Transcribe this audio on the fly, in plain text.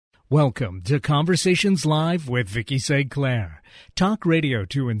Welcome to Conversations Live with Vicki Clair. Talk radio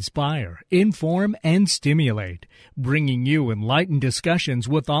to inspire, inform, and stimulate. Bringing you enlightened discussions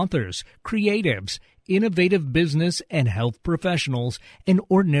with authors, creatives, innovative business and health professionals, and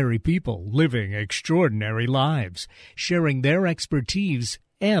ordinary people living extraordinary lives. Sharing their expertise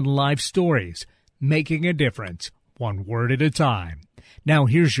and life stories. Making a difference, one word at a time. Now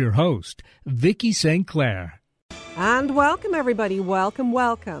here's your host, Vicki Clair. And welcome, everybody. Welcome,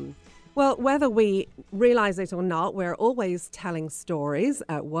 welcome. Well, whether we realize it or not, we're always telling stories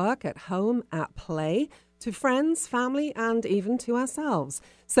at work, at home, at play, to friends, family, and even to ourselves.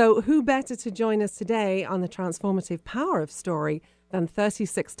 So who better to join us today on the transformative power of story than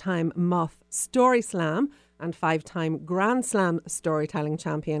 36-time Moth StorySLAM and 5-time GrandSLAM storytelling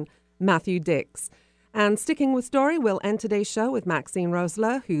champion, Matthew Dix. And sticking with story, we'll end today's show with Maxine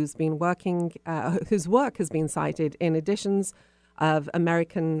Rosaler, whose work has been cited in editions of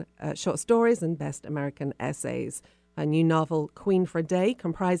American short stories and Best American Essays. Her new novel, Queen for a Day,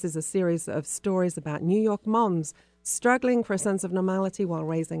 comprises a series of stories about New York moms struggling for a sense of normality while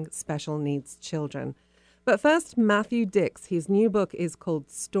raising special needs children. But first, Matthew Dix. His new book is called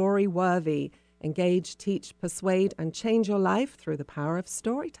Storyworthy. Engage, teach, persuade, and change your life through the power of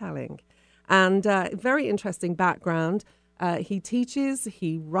storytelling. And very interesting background. He teaches,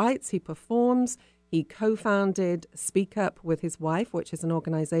 he writes, he performs. He co-founded Speak Up with his wife, which is an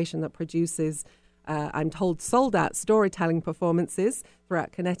organization that produces, I'm told, sold-out storytelling performances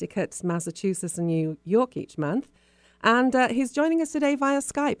throughout Connecticut, Massachusetts, and New York each month. And he's joining us today via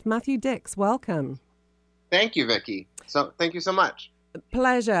Skype. Matthew Dix, welcome. Thank you, Vicki. Thank you so much.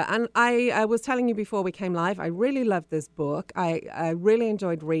 Pleasure. And I was telling you before we came live, I really loved this book. I really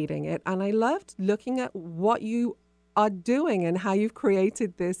enjoyed reading it. And I loved looking at what you are doing and how you've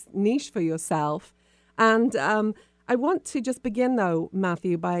created this niche for yourself. And I want to just begin, though,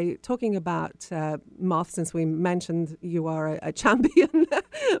 Matthew, by talking about Moth, since we mentioned you are a champion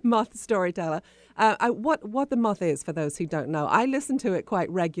Moth storyteller. What the Moth is, for those who don't know. I listen to it quite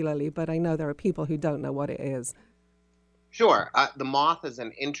regularly, but I know there are people who don't know what it is. Sure. The Moth is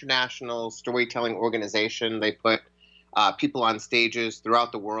an international storytelling organization. They put people on stages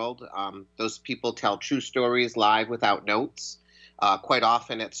throughout the world. Those people tell true stories live without notes. Quite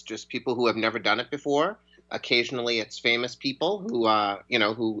often, it's just people who have never done it before. Occasionally, it's famous people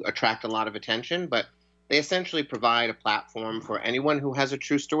who attract a lot of attention. But they essentially provide a platform for anyone who has a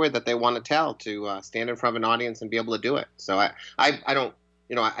true story that they want to tell to stand in front of an audience and be able to do it. So I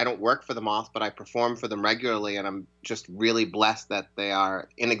don't work for the Moth, but I perform for them regularly, and I'm just really blessed that they are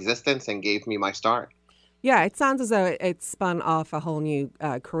in existence and gave me my start. Yeah, it sounds as though it spun off a whole new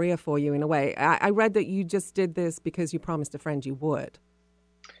career for you in a way. I read that you just did this because you promised a friend you would.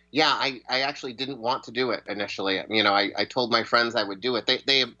 Yeah, I actually didn't want to do it initially. I told my friends I would do it.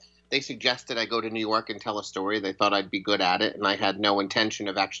 They suggested I go to New York and tell a story. They thought I'd be good at it, and I had no intention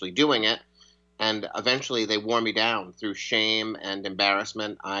of actually doing it. And eventually they wore me down through shame and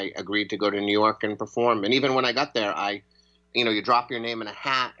embarrassment. I agreed to go to New York and perform. And even when I got there, you drop your name in a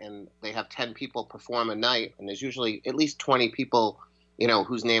hat and they have 10 people perform a night. And there's usually at least 20 people,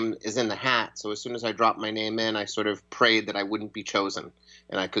 whose name is in the hat. So as soon as I dropped my name in, I sort of prayed that I wouldn't be chosen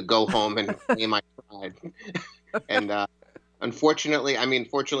and I could go home and claim my pride. And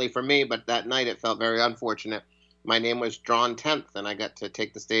fortunately for me, but that night it felt very unfortunate. My name was drawn 10th and I got to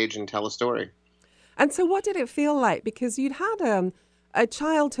take the stage and tell a story. And so what did it feel like? Because you'd had a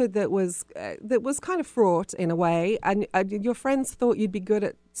childhood that was kind of fraught in a way, and your friends thought you'd be good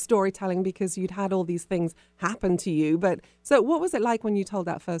at storytelling because you'd had all these things happen to you. But so what was it like when you told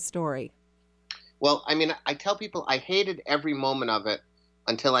that first story? Well, I tell people I hated every moment of it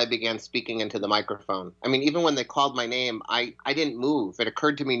until I began speaking into the microphone. Even when they called my name, I didn't move. It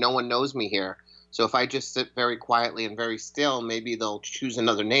occurred to me no one knows me here. So if I just sit very quietly and very still, maybe they'll choose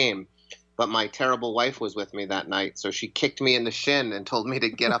another name. But my terrible wife was with me that night, so she kicked me in the shin and told me to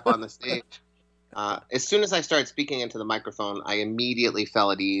get up on the stage. As soon as I started speaking into the microphone, I immediately fell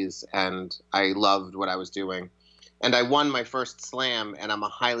at ease, and I loved what I was doing. And I won my first slam, and I'm a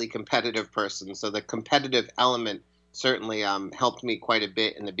highly competitive person, so the competitive element certainly helped me quite a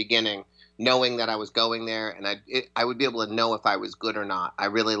bit in the beginning, knowing that I was going there, and I would be able to know if I was good or not. I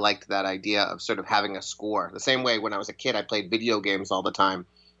really liked that idea of sort of having a score. The same way when I was a kid, I played video games all the time.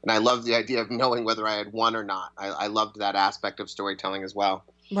 And I loved the idea of knowing whether I had won or not. I loved that aspect of storytelling as well.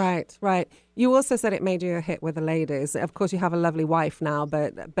 Right, right. You also said it made you a hit with the ladies. Of course, you have a lovely wife now,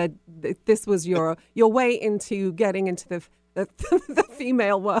 but this was your way into getting into the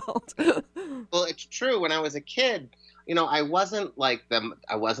female world. Well, it's true. When I was a kid, I wasn't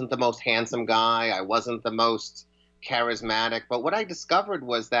the most handsome guy. I wasn't the most charismatic. But what I discovered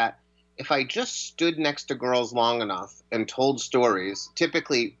was that if I just stood next to girls long enough and told stories,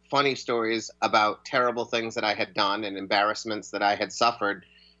 typically funny stories about terrible things that I had done and embarrassments that I had suffered,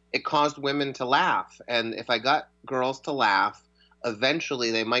 it caused women to laugh. And if I got girls to laugh,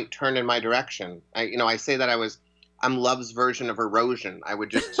 eventually they might turn in my direction. I say that I'm love's version of erosion. I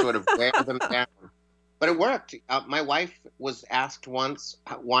would just sort of wear them down. But it worked. My wife was asked once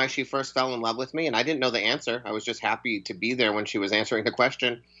why she first fell in love with me, and I didn't know the answer. I was just happy to be there when she was answering the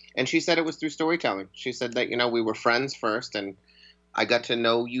question. And she said it was through storytelling. She said that, we were friends first, and I got to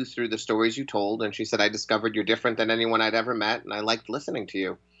know you through the stories you told. And she said, I discovered you're different than anyone I'd ever met, and I liked listening to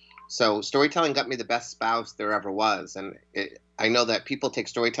you. So storytelling got me the best spouse there ever was. And I know that people take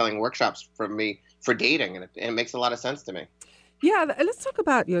storytelling workshops from me for dating, and it makes a lot of sense to me. Yeah, let's talk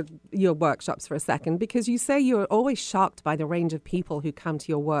about your workshops for a second, because you say you're always shocked by the range of people who come to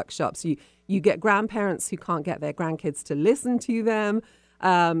your workshops. You get grandparents who can't get their grandkids to listen to them,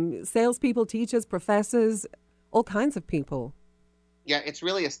 salespeople, teachers, professors, all kinds of people. Yeah, it's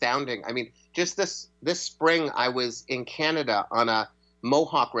really astounding. I mean, just this spring, I was in Canada on a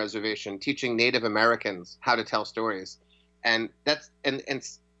Mohawk reservation teaching Native Americans how to tell stories, and it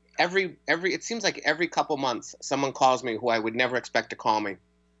seems like every couple months someone calls me who I would never expect to call me,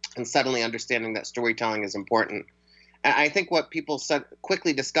 and suddenly understanding that storytelling is important. And I think what people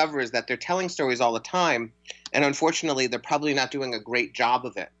quickly discover is that they're telling stories all the time, and unfortunately they're probably not doing a great job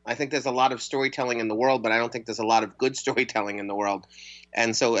of it. I think there's a lot of storytelling in the world, but I don't think there's a lot of good storytelling in the world.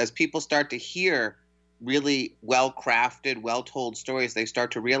 And so as people start to hear really well-crafted, well-told stories, they start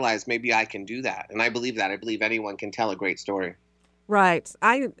to realize maybe I can do that. And I believe that. I believe anyone can tell a great story. Right.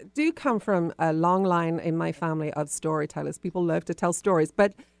 I do come from a long line in my family of storytellers. People love to tell stories,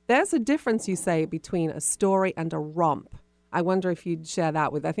 but there's a difference, you say, between a story and a romp. I wonder if you'd share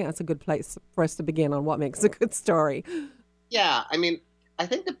that with. I think that's a good place for us to begin on what makes a good story. Yeah. I mean, I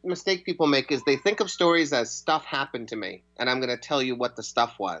think the mistake people make is they think of stories as stuff happened to me, and I'm going to tell you what the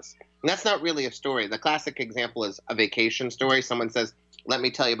stuff was. And that's not really a story. The classic example is a vacation story. Someone says, let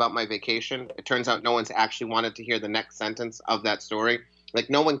me tell you about my vacation. It turns out no one's actually wanted to hear the next sentence of that story. Like,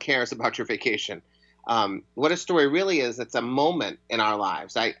 no one cares about your vacation. What a story really is, it's a moment in our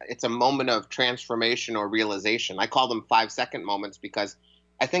lives. It's a moment of transformation or realization. I call them 5-second moments because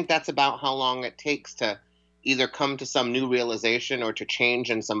I think that's about how long it takes to either come to some new realization or to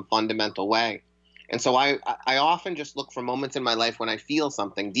change in some fundamental way. And so I often just look for moments in my life when I feel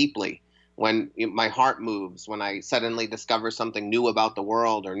something deeply, when my heart moves, when I suddenly discover something new about the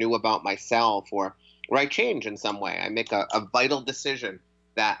world or new about myself, or I change in some way. I make a vital decision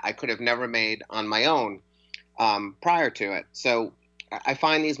that I could have never made on my own prior to it. So I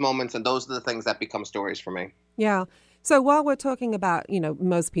find these moments, and those are the things that become stories for me. Yeah. So while we're talking about,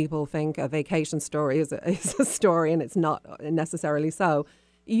 most people think a vacation story is a story, and it's not necessarily so.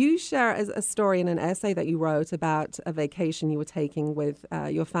 You share a story in an essay that you wrote about a vacation you were taking with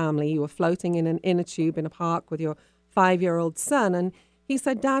your family. You were floating in an inner tube in a park with your 5-year-old son. And he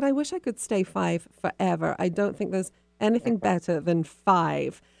said, Dad, I wish I could stay 5 forever. I don't think there's anything better than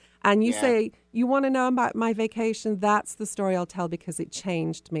 5. And you say, you want to know about my vacation? That's the story I'll tell because it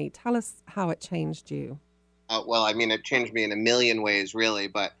changed me. Tell us how it changed you. Well, I mean, it changed me in a million ways, really.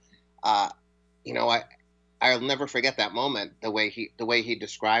 But, I'll never forget that moment, the way he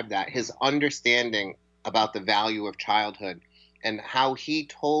described that, his understanding about the value of childhood, and how he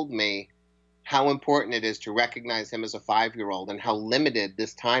told me how important it is to recognize him as a 5-year-old and how limited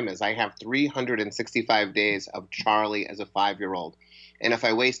this time is. I have 365 days of Charlie as a 5-year-old. And if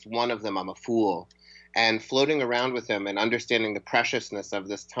I waste one of them, I'm a fool. And floating around with him and understanding the preciousness of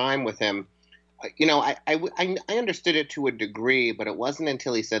this time with him, I understood it to a degree, but it wasn't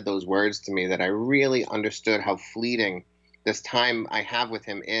until he said those words to me that I really understood how fleeting this time I have with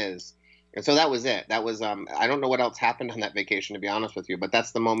him is. And so that was it. That was, I don't know what else happened on that vacation, to be honest with you, but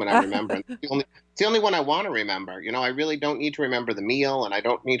that's the moment I remember. And it's the only one I want to remember. I really don't need to remember the meal, and I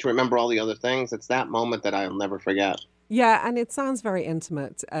don't need to remember all the other things. It's that moment that I'll never forget. Yeah, and it sounds very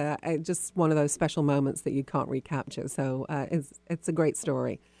intimate. Just one of those special moments that you can't recapture. So it's a great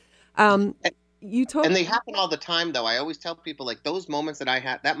story. And they happen all the time, though. I always tell people, like, those moments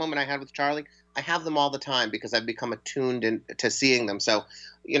that moment I had with Charlie, I have them all the time because I've become attuned to seeing them. So,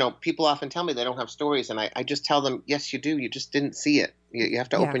 people often tell me they don't have stories, and I just tell them, yes, you do. You just didn't see it. You have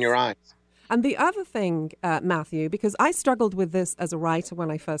to open your eyes. And the other thing, Matthew, because I struggled with this as a writer when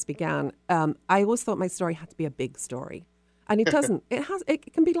I first began, I always thought my story had to be a big story. And it doesn't.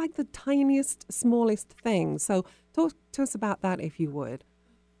 It can be like the tiniest, smallest thing. So talk to us about that, if you would.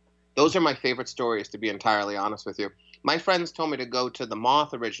 Those are my favorite stories, to be entirely honest with you. My friends told me to go to the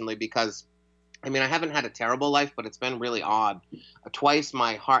Moth originally because I mean, I haven't had a terrible life, but it's been really odd. Twice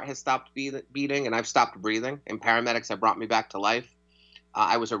my heart has stopped beating and I've stopped breathing, and paramedics have brought me back to life.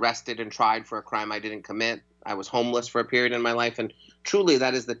 I was arrested and tried for a crime I didn't commit. I was homeless for a period in my life, and truly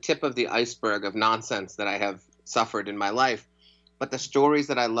that is the tip of the iceberg of nonsense that I have suffered in my life. But the stories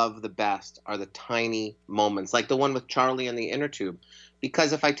that I love the best are the tiny moments, like the one with Charlie in the inner tube.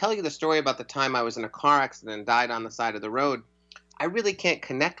 Because if I tell you the story about the time I was in a car accident and died on the side of the road, I really can't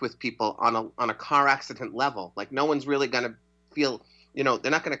connect with people on a car accident level. Like, no one's really going to feel, they're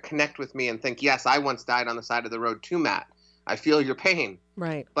not going to connect with me and think, yes, I once died on the side of the road too, Matt. I feel your pain.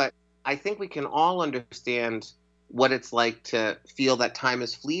 Right. But I think we can all understand what it's like to feel that time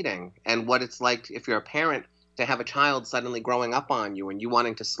is fleeting, and what it's like if you're a parent to have a child suddenly growing up on you and you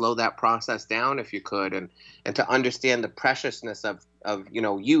wanting to slow that process down if you could, and to understand the preciousness of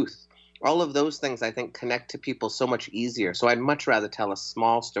youth. All of those things, I think, connect to people so much easier. So I'd much rather tell a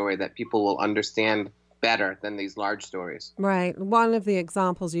small story that people will understand better than these large stories. Right. One of the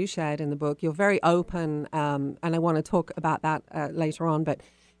examples you shared in the book, you're very open, and I want to talk about that later on, but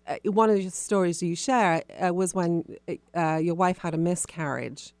one of the stories you share was when your wife had a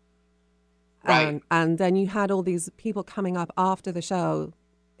miscarriage. Right. And then you had all these people coming up after the show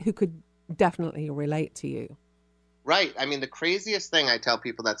who could definitely relate to you. Right. I mean, the craziest thing I tell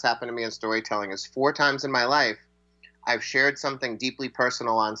people that's happened to me in storytelling is 4 times in my life, I've shared something deeply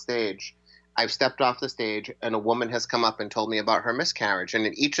personal on stage. I've stepped off the stage and a woman has come up and told me about her miscarriage. And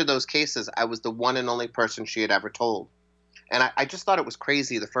in each of those cases, I was the one and only person she had ever told. And I just thought it was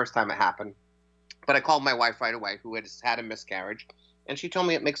crazy the first time it happened. But I called my wife right away, who had a miscarriage. And she told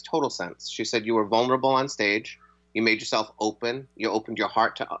me it makes total sense. She said, you were vulnerable on stage. You made yourself open. You opened your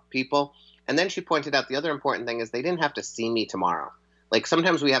heart to people. And then she pointed out the other important thing is they didn't have to see me tomorrow. Like,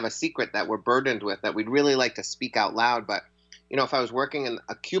 sometimes we have a secret that we're burdened with that we'd really like to speak out loud. But, if I was working in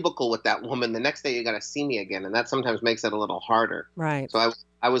a cubicle with that woman, the next day you got to see me again. And that sometimes makes it a little harder. Right. So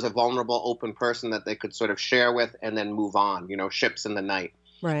I was a vulnerable, open person that they could sort of share with and then move on, ships in the night.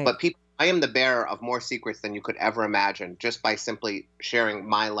 Right. But I am the bearer of more secrets than you could ever imagine, just by simply sharing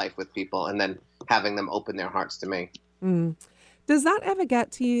my life with people and then having them open their hearts to me. Mm. Does that ever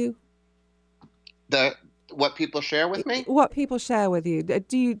get to you? What people share with me? What people share with you.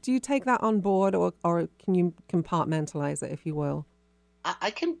 Do you take that on board, or can you compartmentalize it, if you will?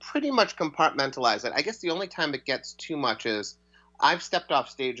 I can pretty much compartmentalize it. I guess the only time it gets too much is I've stepped off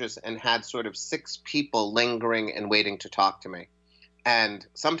stages and had sort of 6 people lingering and waiting to talk to me. And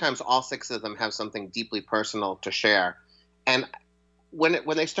sometimes all 6 of them have something deeply personal to share. And when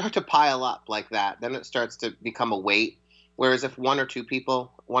they start to pile up like that, then it starts to become a weight. Whereas if 1 or 2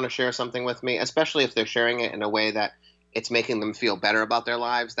 people want to share something with me, especially if they're sharing it in a way that it's making them feel better about their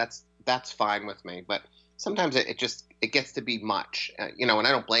lives, that's fine with me. But sometimes it gets to be much, and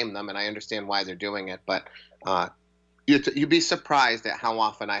I don't blame them, and I understand why they're doing it. But you'd be surprised at how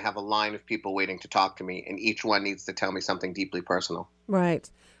often I have a line of people waiting to talk to me, and each one needs to tell me something deeply personal. Right.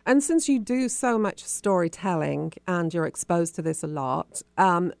 And since you do so much storytelling and you're exposed to this a lot,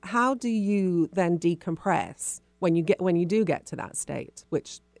 how do you then decompress when you do get to that state,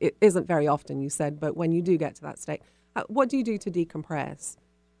 which it isn't very often, you said, but when you do get to that state, what do you do to decompress?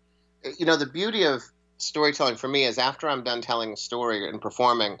 The beauty of storytelling for me is after I'm done telling a story and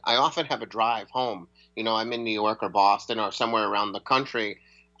performing, I often have a drive home. I'm in New York or Boston or somewhere around the country,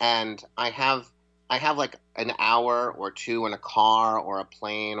 and I have like an hour or 2 in a car or a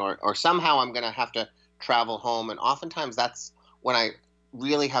plane, or somehow I'm going to have to travel home. And oftentimes that's when I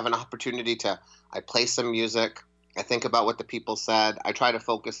really have an opportunity I play some music. I think about what the people said. I try to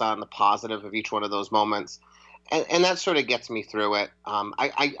focus on the positive of each one of those moments. And that sort of gets me through it.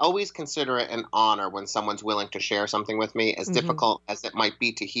 I always consider it an honor when someone's willing to share something with me, as difficult as it might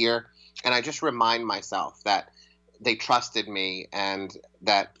be to hear. And I just remind myself that they trusted me, and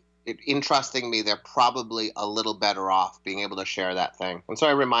that in trusting me, they're probably a little better off being able to share that thing. And so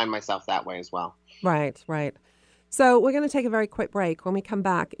I remind myself that way as well. Right, right. So we're going to take a very quick break. When we come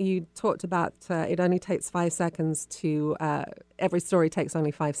back, you talked about it only takes 5 seconds to, every story takes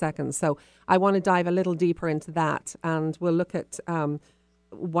only 5 seconds. So I want to dive a little deeper into that, and we'll look at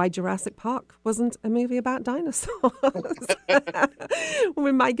why Jurassic Park wasn't a movie about dinosaurs.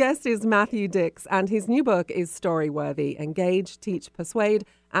 My guest is Matthew Dix, and his new book is Storyworthy. Engage, teach, persuade,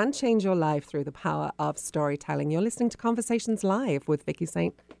 and change your life through the power of storytelling. You're listening to Conversations Live with Vicki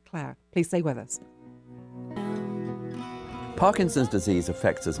St. Clair. Please stay with us. Parkinson's disease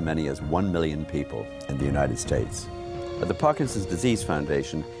affects as many as 1 million people in the United States. At the Parkinson's Disease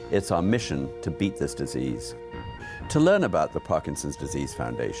Foundation, it's our mission to beat this disease. To learn about the Parkinson's Disease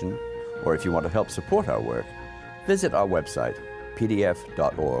Foundation, or if you want to help support our work, visit our website,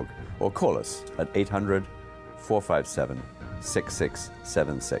 pdf.org or call us at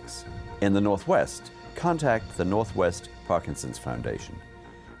 800-457-6676. In the Northwest, contact the Northwest Parkinson's Foundation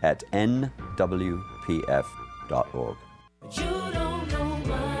at nwpf.org.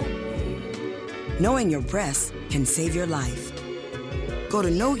 Knowing your breasts can save your life. Go to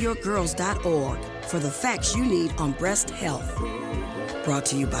knowyourgirls.org for the facts you need on breast health. Brought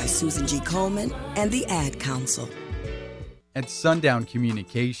to you by Susan G. Komen and the Ad Council. At Sundown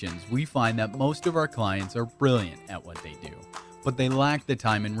Communications, we find that most of our clients are brilliant at what they do, but they lack the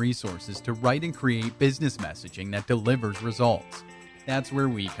time and resources to write and create business messaging that delivers results. That's where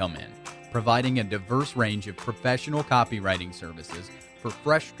we come in, providing a diverse range of professional copywriting services for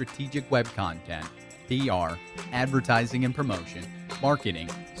fresh strategic web content, PR, advertising and promotion, marketing,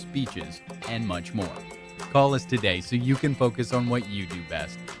 speeches, and much more. Call us today so you can focus on what you do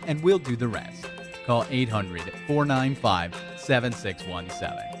best, and we'll do the rest. Call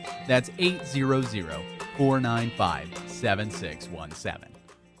 800-495-7617. That's 800-495-7617.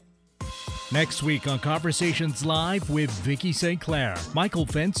 Next week on Conversations Live with Vicki St. Clair, Michael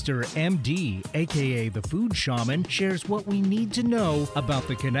Fenster, MD, aka the Food Shaman, shares what we need to know about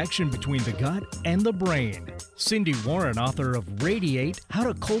the connection between the gut and the brain. Cindy Warren, author of Radiate, How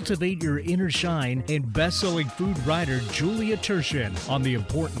to Cultivate Your Inner Shine, and best-selling food writer Julia Turshin on the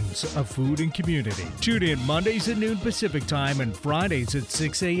importance of food and community. Tune in Mondays at noon Pacific Time and Fridays at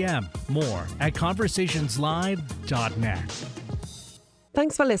 6 a.m. More at conversationslive.net.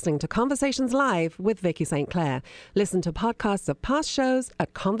 Thanks for listening to Conversations Live with Vicki St. Clair. Listen to podcasts of past shows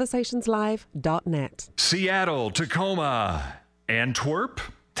at conversationslive.net. Seattle, Tacoma, Antwerp.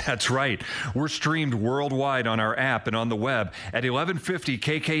 That's right. We're streamed worldwide on our app and on the web at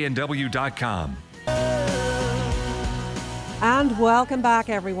 1150kknw.com. And welcome back,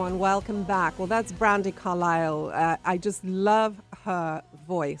 everyone. Welcome back. Well, that's Brandi Carlile. I just love her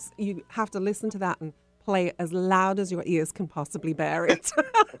voice. You have to listen to that and play it as loud as your ears can possibly bear it.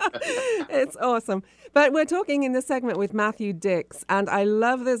 It's awesome. But we're talking in this segment with Matthew Dix, and I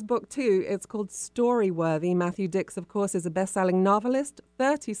love this book too. It's called Storyworthy. Matthew Dix, of course, is a best-selling novelist,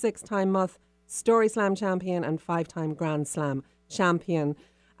 36-time Moth StorySLAM champion, and 5-time GrandSLAM champion.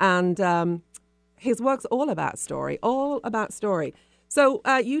 And his work's all about story. So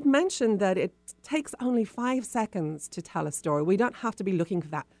you'd mentioned that it takes only 5 seconds to tell a story. We don't have to be looking for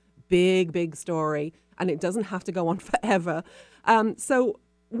that big story, and it doesn't have to go on forever. So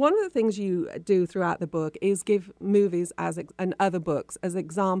one of the things you do throughout the book is give movies and other books as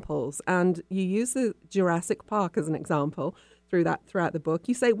examples, and you use the Jurassic Park as an example throughout the book.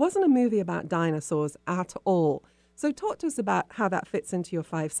 You say it wasn't a movie about dinosaurs at all. So talk to us about how that fits into your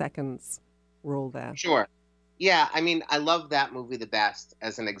 5 seconds rule there. Sure. Yeah, I mean, I love that movie the best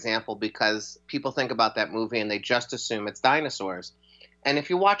as an example because people think about that movie and they just assume it's dinosaurs. And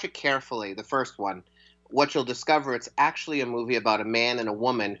if you watch it carefully, the first one, what you'll discover, it's actually a movie about a man and a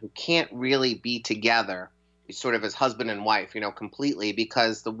woman who can't really be together, sort of as husband and wife, completely,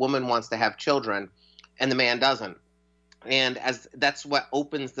 because the woman wants to have children and the man doesn't. And that's what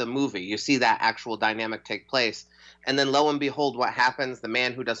opens the movie. You see that actual dynamic take place. And then lo and behold, what happens? The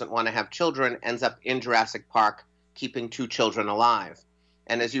man who doesn't want to have children ends up in Jurassic Park keeping 2 children alive.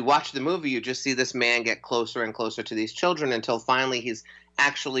 And as you watch the movie, you just see this man get closer and closer to these children until finally he's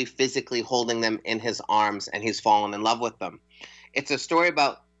actually physically holding them in his arms and he's fallen in love with them. It's a story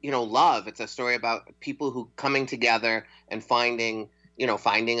about, love. It's a story about people who coming together and finding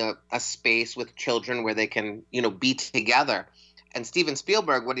a space with children where they can, be together. And Steven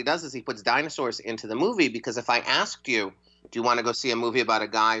Spielberg, what he does is he puts dinosaurs into the movie because if I asked you, do you want to go see a movie about a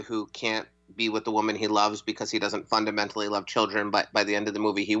guy who can't be with the woman he loves because he doesn't fundamentally love children, but by the end of the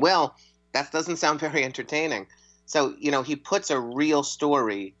movie he will, that doesn't sound very entertaining. So, he puts a real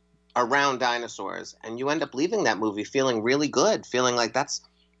story around dinosaurs, and you end up leaving that movie feeling really good, feeling like that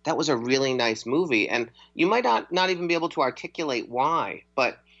was a really nice movie. And you might not even be able to articulate why,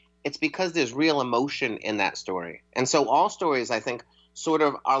 but it's because there's real emotion in that story. And so all stories, I think, sort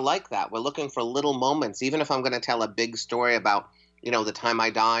of are like that. We're looking for little moments. Even if I'm going to tell a big story about the time I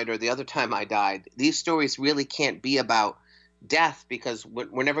died or the other time I died, these stories really can't be about death because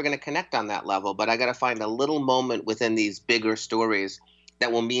we're never going to connect on that level. But I got to find a little moment within these bigger stories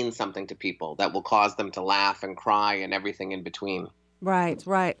that will mean something to people, that will cause them to laugh and cry and everything in between. Right.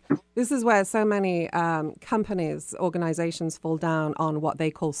 This is where so many companies, organizations fall down on what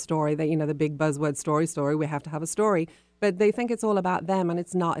they call story. They, the big buzzword story. We have to have a story. But they think it's all about them, and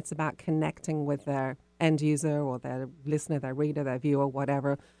it's not. It's about connecting with their end user or their listener, their reader, their viewer,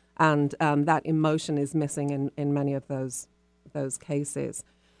 whatever. And that emotion is missing in many of those cases.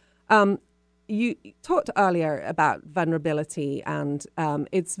 you talked earlier about vulnerability, and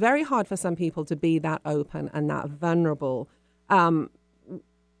it's very hard for some people to be that open and that vulnerable.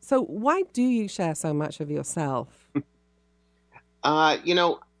 So why do you share so much of yourself?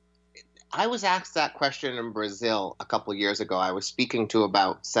 I was asked that question in Brazil a couple years ago. I was speaking to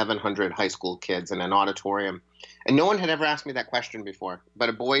about 700 high school kids in an auditorium, and no one had ever asked me that question before. But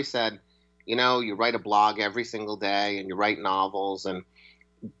a boy said, you write a blog every single day, and you write novels and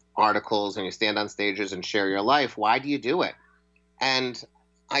articles, and you stand on stages and share your life. Why do you do it? And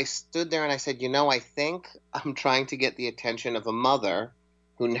I stood there and I said, I think I'm trying to get the attention of a mother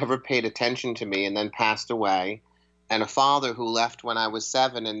who never paid attention to me and then passed away, and a father who left when I was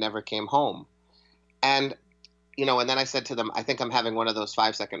 7 and never came home. And, and then I said to them, I think I'm having one of those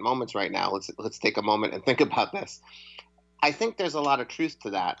 5-second moments right now. Let's take a moment and think about this. I think there's a lot of truth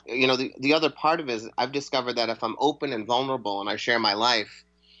to that. The other part of it is I've discovered that if I'm open and vulnerable and I share my life,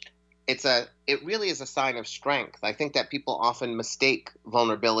 it really is a sign of strength. I think that people often mistake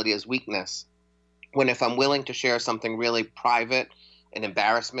vulnerability as weakness, when if I'm willing to share something really private, an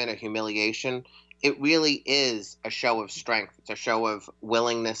embarrassment, a humiliation, it really is a show of strength. It's a show of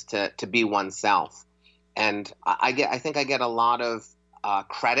willingness to be oneself. And I think I get a lot of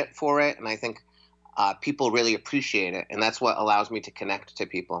credit for it, and I think people really appreciate it, and that's what allows me to connect to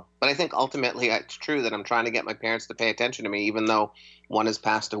people. But I think ultimately it's true that I'm trying to get my parents to pay attention to me, even though one has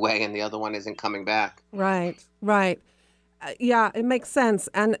passed away and the other one isn't coming back. Right. Yeah, it makes sense.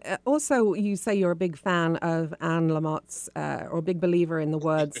 And also, you say you're a big fan of Anne Lamott's, or a big believer in the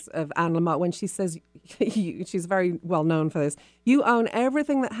words of Anne Lamott when she says, she's very well known for this, you own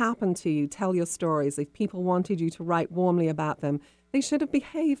everything that happened to you, tell your stories. If people wanted you to write warmly about them, they should have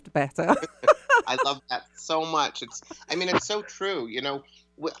behaved better. I love that so much. It's so true.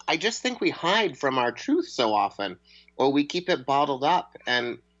 I just think we hide from our truth so often, or we keep it bottled up.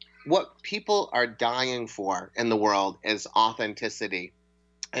 And what people are dying for in the world is authenticity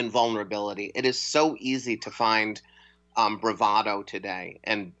and vulnerability. It is so easy to find bravado today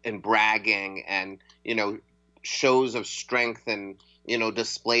and bragging and, shows of strength and,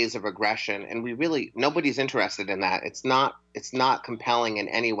 displays of aggression. And nobody's interested in that. It's not compelling in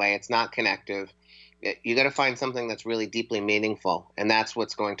any way. It's not connective. You got to find something that's really deeply meaningful. And that's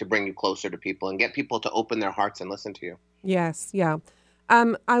what's going to bring you closer to people and get people to open their hearts and listen to you. Yes. Yeah.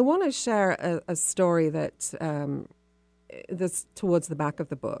 I want to share a story that's towards the back of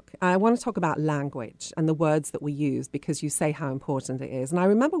the book. I want to talk about language and the words that we use, because you say how important it is. And I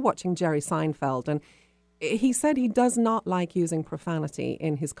remember watching Jerry Seinfeld, and he said he does not like using profanity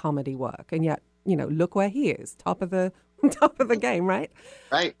in his comedy work. And yet, look where he is, top of the game, right?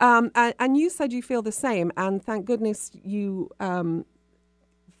 Right. And you said you feel the same. And thank goodness you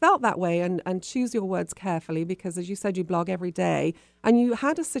felt that way and choose your words carefully, because as you said, you blog every day, and you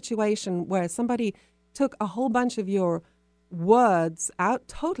had a situation where somebody took a whole bunch of your words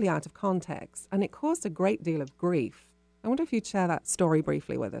totally out of context, and it caused a great deal of grief. I wonder if you'd share that story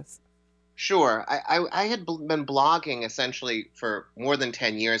briefly with us. Sure. I had been blogging essentially for more than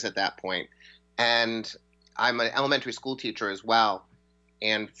 10 years at that point, and I'm an elementary school teacher as well.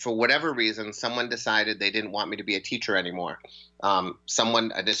 And for whatever reason, someone decided they didn't want me to be a teacher anymore.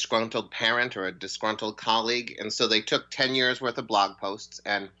 A disgruntled parent or a disgruntled colleague. And so they took 10 years worth of blog posts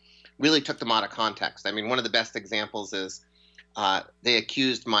and really took them out of context. I mean, one of the best examples is they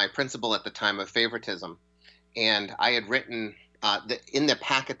accused my principal at the time of favoritism. And I had written in the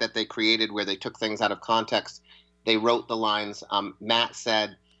packet that they created where they took things out of context, they wrote the lines, Matt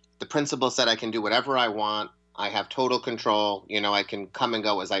said, the principal said I can do whatever I want. I have total control. I can come and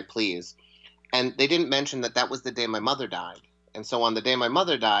go as I please. And they didn't mention that was the day my mother died. And so on the day my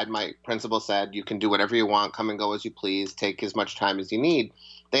mother died, my principal said, you can do whatever you want, come and go as you please, take as much time as you need.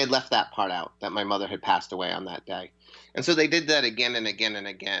 They had left that part out, that my mother had passed away on that day. And so they did that again and again and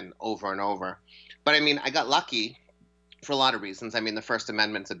again, over and over. But I got lucky for a lot of reasons. The First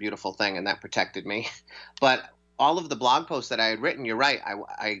Amendment's a beautiful thing, and that protected me. But all of the blog posts that I had written, you're right,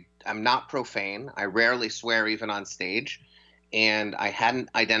 I'm not profane. I rarely swear even on stage. And I hadn't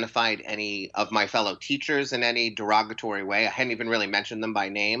identified any of my fellow teachers in any derogatory way. I hadn't even really mentioned them by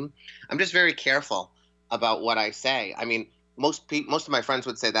name. I'm just very careful about what I say. Most of my friends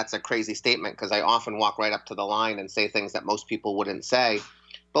would say that's a crazy statement, because I often walk right up to the line and say things that most people wouldn't say.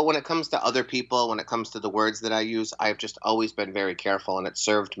 But when it comes to other people, when it comes to the words that I use, I've just always been very careful, and it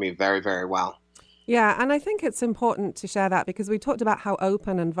served me very, very well. Yeah, and I think it's important to share that, because we talked about how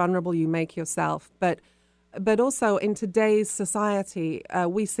open and vulnerable you make yourself, but also in today's society,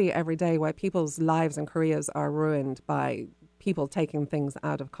 we see it every day where people's lives and careers are ruined by people taking things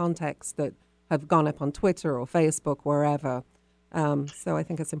out of context that have gone up on Twitter or Facebook, wherever. So I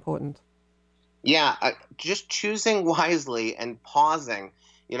think it's important. Yeah, just choosing wisely and pausing.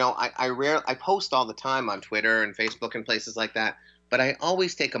 I post all the time on Twitter and Facebook and places like that, but I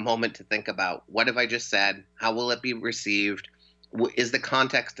always take a moment to think about what have I just said? How will it be received? Is the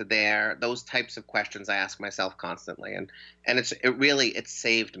context there? Those types of questions I ask myself constantly, and it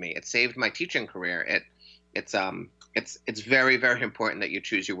saved me. It saved my teaching career. It's very, very important that you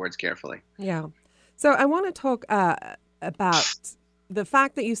choose your words carefully. Yeah. So I want to talk about the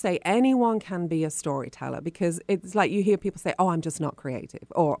fact that you say anyone can be a storyteller, because it's like you hear people say, "Oh, I'm just not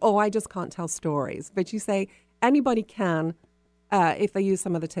creative," or "Oh, I just can't tell stories." But you say anybody can if they use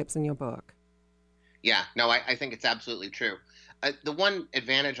some of the tips in your book. Yeah. No, I think it's absolutely true. The one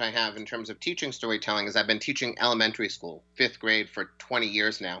advantage I have in terms of teaching storytelling is I've been teaching elementary school, 5th grade, for 20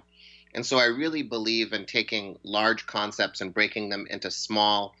 years now. And so I really believe in taking large concepts and breaking them into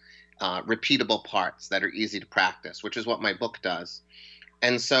small, repeatable parts that are easy to practice, which is what my book does.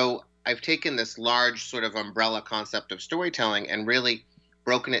 And so I've taken this large sort of umbrella concept of storytelling and really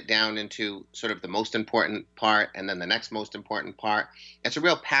broken it down into sort of the most important part and then the next most important part. It's a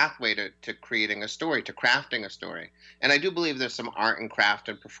real pathway to creating a story, to crafting a story. And I do believe there's some art and craft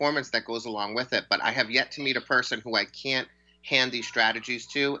and performance that goes along with it, but I have yet to meet a person who I can't hand these strategies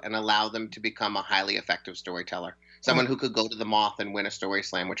to and allow them to become a highly effective storyteller. Someone who could go to the Moth and win a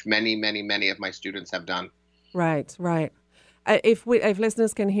StorySLAM, which many, many, many of my students have done. Right, right. If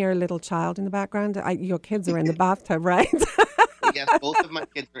listeners can hear a little child in the background, your kids are in the bathtub, right? Yes, both of my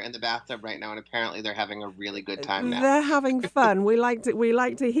kids are in the bathtub right now, and apparently they're having a really good time now. They're having fun. We like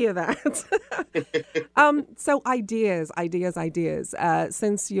to hear that. So ideas.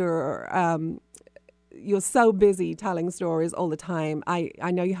 Since you're so busy telling stories all the time,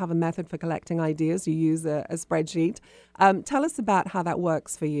 I know you have a method for collecting ideas. You use a spreadsheet. Tell us about how that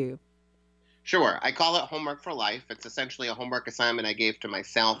works for you. Sure. I call it homework for life. It's essentially a homework assignment I gave to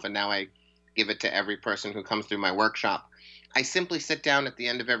myself, and now I give it to every person who comes through my workshop. I simply sit down at the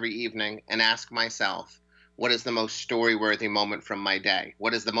end of every evening and ask myself, what is the most story-worthy moment from my day?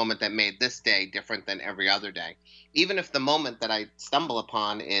 What is the moment that made this day different than every other day? Even if the moment that I stumble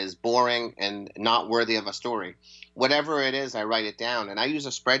upon is boring and not worthy of a story, whatever it is, I write it down. And I use a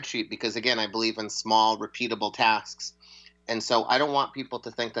spreadsheet because, again, I believe in small, repeatable tasks. And so I don't want people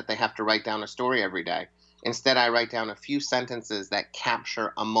to think that they have to write down a story every day. Instead, I write down a few sentences that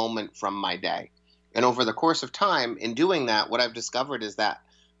capture a moment from my day. And over the course of time, in doing that, what I've discovered is that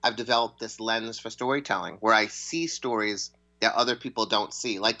I've developed this lens for storytelling where I see stories that other people don't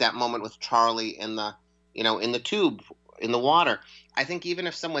see, like that moment with Charlie in the tube, in the water. I think even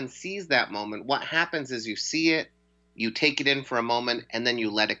if someone sees that moment, what happens is you see it, you take it in for a moment, and then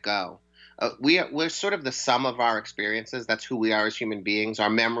you let it go. We're sort of the sum of our experiences. That's who we are as human beings. Our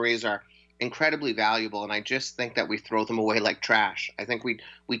memories are incredibly valuable, and I just think that we throw them away like trash. I think we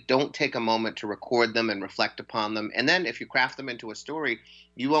don't take a moment to record them and reflect upon them. And then if you craft them into a story,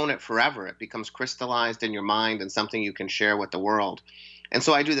 you own it forever. It becomes crystallized in your mind and something you can share with the world. And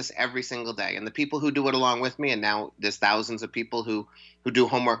so I do this every single day. And the people who do it along with me, and now there's thousands of people who do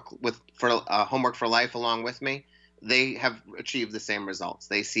homework for life along with me, they have achieved the same results.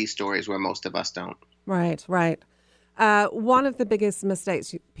 They see stories where most of us don't. Right, right. One of the biggest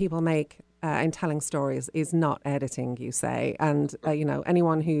mistakes people make in telling stories is not editing, you say. And,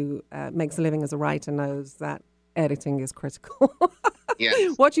 anyone who makes a living as a writer knows that editing is critical.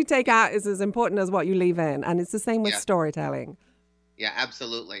 Yes. What you take out is as important as what you leave in. And it's the same with storytelling. Yeah,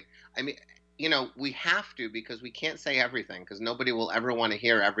 absolutely. I mean, we have to, because we can't say everything, because nobody will ever want to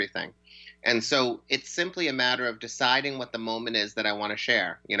hear everything. And so it's simply a matter of deciding what the moment is that I want to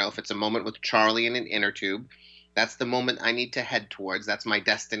share. If it's a moment with Charlie in an inner tube, that's the moment I need to head towards. That's my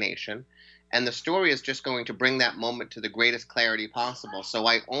destination. And the story is just going to bring that moment to the greatest clarity possible. So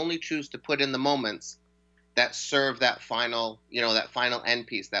I only choose to put in the moments that serve that final end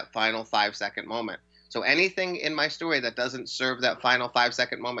piece, that final 5-second moment. So anything in my story that doesn't serve that final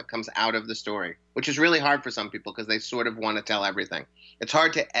 5-second moment comes out of the story, which is really hard for some people because they sort of want to tell everything. It's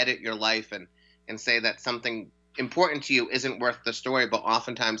hard to edit your life and say that something important to you isn't worth the story, but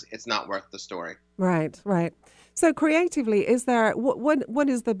oftentimes it's not worth the story. Right, right. So creatively, is there what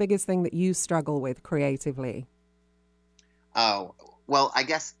is the biggest thing that you struggle with creatively? Oh, well, I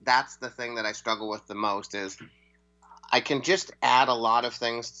guess that's the thing that I struggle with the most is I can just add a lot of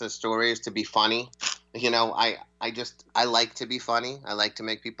things to stories to be funny. I like to be funny. I like to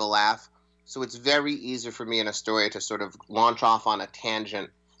make people laugh. So it's very easy for me in a story to sort of launch off on a tangent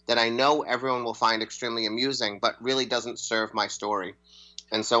that I know everyone will find extremely amusing, but really doesn't serve my story.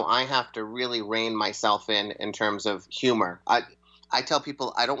 And so I have to really rein myself in terms of humor. I tell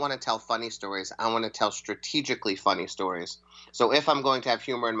people I don't want to tell funny stories. I want to tell strategically funny stories. So if I'm going to have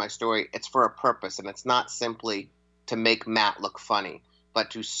humor in my story, it's for a purpose, and it's not simply to make Matt look funny,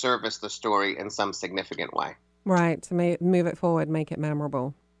 but to service the story in some significant way. Right, to move it forward, make it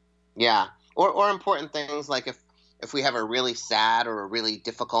memorable. Yeah, or important things like if we have a really sad or a really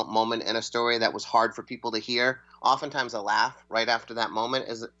difficult moment in a story that was hard for people to hear, oftentimes a laugh right after that moment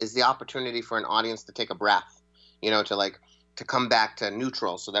is the opportunity for an audience to take a breath, to come back to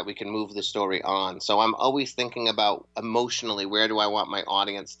neutral so that we can move the story on. So I'm always thinking about emotionally, where do I want my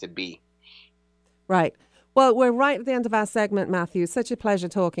audience to be? Right. Well, we're right at the end of our segment, Matthew. Such a pleasure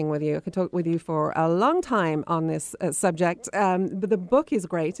talking with you. I could talk with you for a long time on this subject. But the book is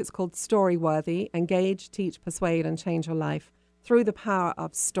great. It's called Storyworthy: Engage, Teach, Persuade, and Change Your Life Through the Power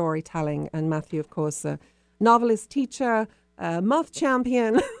of Storytelling. And Matthew, of course, a novelist, teacher, Moth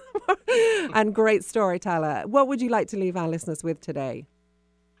champion, and great storyteller. What would you like to leave our listeners with today?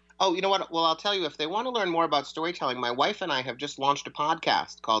 Oh, you know what? Well, I'll tell you, if they want to learn more about storytelling, my wife and I have just launched a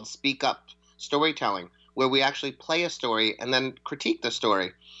podcast called Speak Up Storytelling, where we actually play a story and then critique the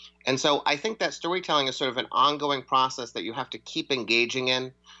story. And so I think that storytelling is sort of an ongoing process that you have to keep engaging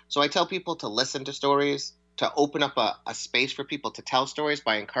in. So I tell people to listen to stories, to open up a space for people to tell stories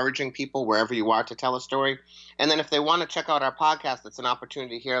by encouraging people wherever you are to tell a story. And then if they want to check out our podcast, it's an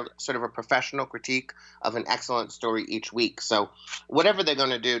opportunity to hear sort of a professional critique of an excellent story each week. So whatever they're going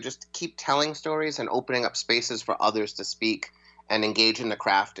to do, just keep telling stories and opening up spaces for others to speak and engage in the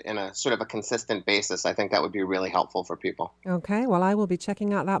craft in a sort of a consistent basis. I think that would be really helpful for people. Okay, well, I will be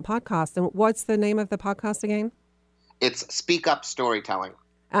checking out that podcast. And what's the name of the podcast again? It's Speak Up Storytelling.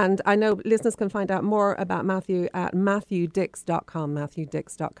 And I know listeners can find out more about Matthew at MatthewDix.com,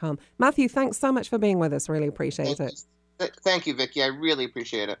 MatthewDix.com. Matthew, thanks so much for being with us. Really appreciate it. Thank you, Vicki. I really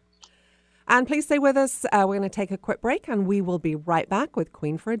appreciate it. And please stay with us. We're going to take a quick break, and we will be right back with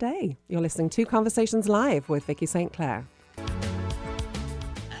Queen for a Day. You're listening to Conversations Live with Vicki St. Clair.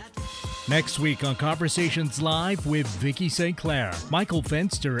 Next week on Conversations Live with Vicki St. Clair, Michael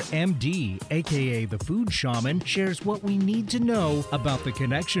Fenster, MD, a.k.a. the Food Shaman, shares what we need to know about the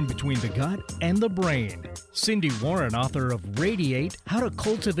connection between the gut and the brain. Cindy Warren, author of Radiate, How to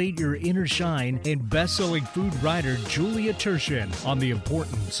Cultivate Your Inner Shine, and best-selling food writer Julia Turshin on the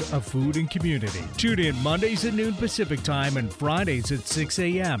importance of food and community. Tune in Mondays at noon Pacific Time and Fridays at 6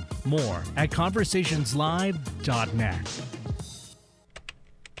 a.m. More at conversationslive.net.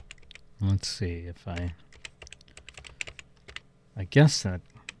 Let's see if I guess that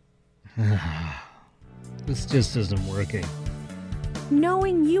this just isn't working.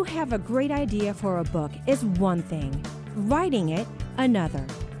 Knowing you have a great idea for a book is one thing, writing it another.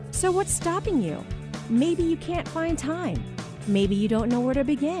 So what's stopping you? Maybe you can't find time. Maybe you don't know where to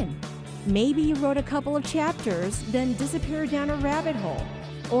begin. Maybe you wrote a couple of chapters, then disappeared down a rabbit hole.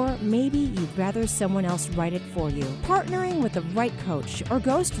 Or maybe you'd rather someone else write it for you. Partnering with the right coach or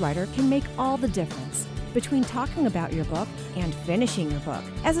ghostwriter can make all the difference between talking about your book and finishing your book.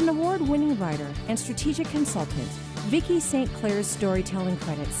 As an award-winning writer and strategic consultant, Vicki St. Clair's storytelling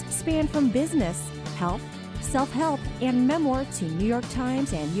credits span from business, health, self-help, and memoir to New York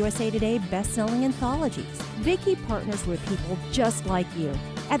Times and USA Today best-selling anthologies. Vicki partners with people just like you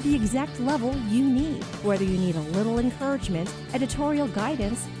at the exact level you need, whether you need a little encouragement, editorial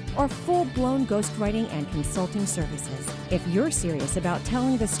guidance, or full-blown ghostwriting and consulting services. If you're serious about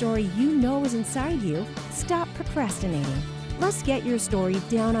telling the story you know is inside you, stop procrastinating. Let's get your story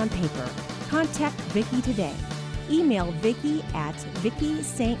down on paper. Contact Vicki today. Email Vicki at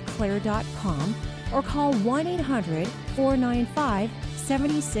VickiSt.Clair.com or call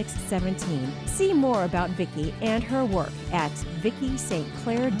 1-800-495-7617. See more about Vicki and her work at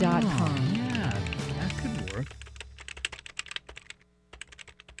VickiSt.Clair.com. Oh, yeah, that could work.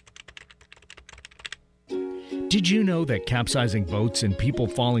 Did you know that capsizing boats and people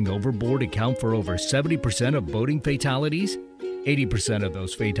falling overboard account for over 70% of boating fatalities? 80% of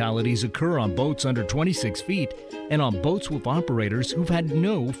those fatalities occur on boats under 26 feet and on boats with operators who've had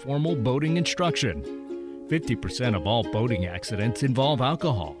no formal boating instruction. 50% of all boating accidents involve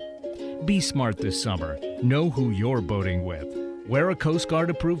alcohol. Be smart this summer. Know who you're boating with. Wear a Coast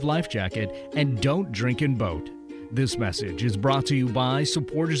Guard-approved life jacket and don't drink and boat. This message is brought to you by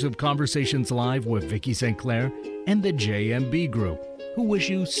supporters of Conversations Live with Vicki St. Clair and the JMB Group, who wish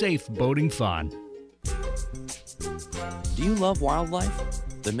you safe boating fun. Do you love wildlife?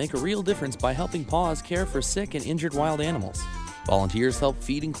 Then make a real difference by helping Paws care for sick and injured wild animals. Volunteers help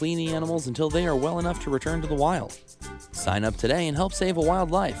feed and clean the animals until they are well enough to return to the wild. Sign up today and help save a wild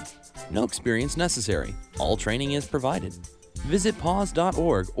life. No experience necessary. All training is provided. Visit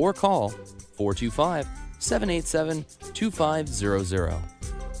paws.org or call 787-2500.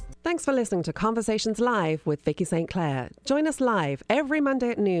 Thanks for listening to Conversations Live with Vicki St. Clair. Join us live every Monday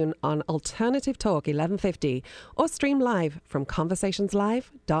at noon on Alternative Talk 1150 or stream live from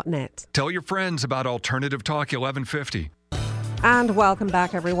conversationslive.net. Tell your friends about Alternative Talk 1150. And welcome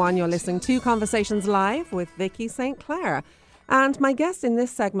back, everyone. You're listening to Conversations Live with Vicki St. Clair. And my guest in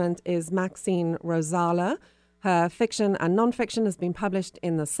this segment is Maxine Rosaler. Her fiction and nonfiction has been published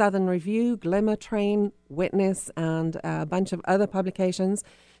in the Southern Review, Glimmer Train, Witness, and a bunch of other publications.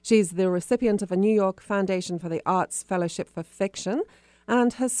 She's the recipient of a New York Foundation for the Arts Fellowship for Fiction,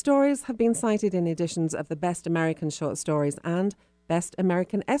 and her stories have been cited in editions of the Best American Short Stories and Best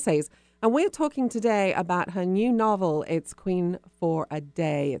American Essays. And we're talking today about her new novel, It's Queen for a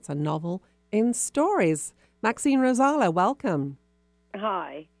Day. It's a novel in stories. Maxine Rosaler, welcome.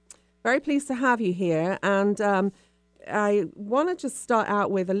 Hi. Very pleased to have you here. And I want to just start out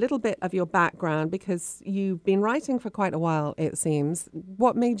with a little bit of your background because you've been writing for quite a while, it seems.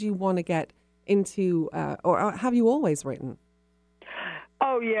 What made you want to get into, or have you always written?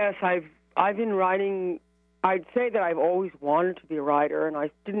 Oh, yes. I've been writing. I'd say that I've always wanted to be a writer, and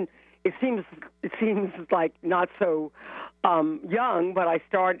I didn't. It seems like not so young, but I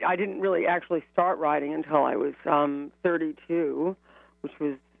didn't really actually start writing until I was 32, which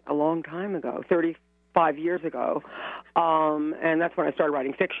was a long time ago, 35 years ago, and that's when I started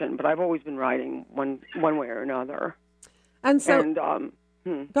writing fiction. But I've always been writing one way or another. And so, go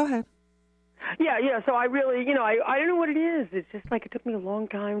ahead. Yeah. So I really, I don't know what it is. It's just like it took me a long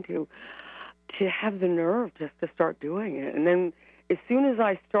time to have the nerve just to start doing it. And then as soon as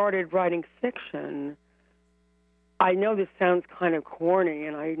I started writing fiction, I know this sounds kind of corny,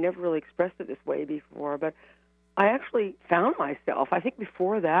 and I never really expressed it this way before, but I actually found myself. I think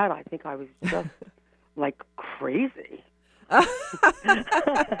before that, I think I was just like crazy. Well,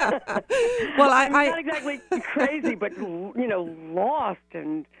 I'm not exactly crazy, but lost,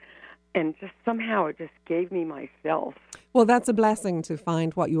 and just somehow it just gave me myself. Well, that's a blessing to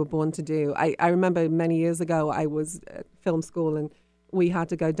find what you were born to do. I remember many years ago I was at film school and we had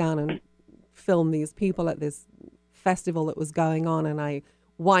to go down and film these people at this festival that was going on, and I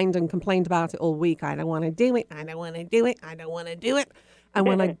whined and complained about it all week. I don't want to do it. I don't want to do it. I don't want to do it. And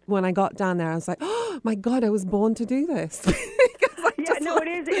when I got down there, I was like, oh my God, I was born to do this. It is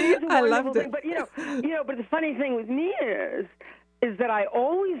a I wonderful loved thing. it. But but the funny thing with me is that I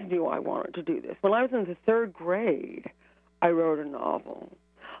always knew I wanted to do this. When I was in the third grade, I wrote a novel.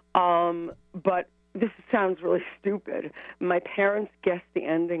 But this sounds really stupid. My parents guessed the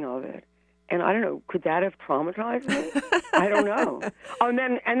ending of it. And I don't know, could that have traumatized me? I don't know. And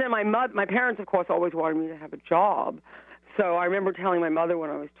then my parents, of course, always wanted me to have a job. So I remember telling my mother when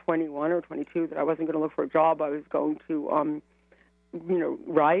I was 21 or 22 that I wasn't going to look for a job. I was going to,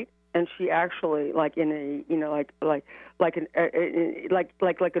 write. And she actually, like in a, like the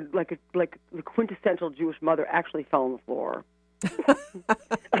quintessential Jewish mother, actually fell on the floor. I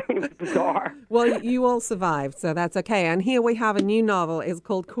mean, it was bizarre. Well, you all survived, so that's okay. And here we have a new novel. It's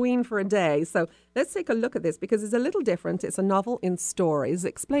called Queen for a Day. So let's take a look at this because it's a little different. It's a novel in stories.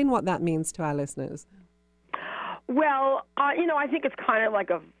 Explain what that means to our listeners. Well, I think it's kind of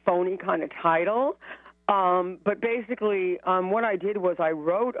like a phony kind of title. But basically, what I did was I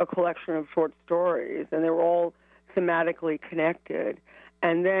wrote a collection of short stories, and they were all thematically connected.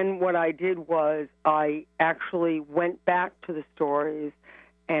 And then what I did was I actually went back to the stories,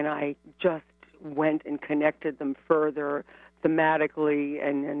 and I just went and connected them further thematically,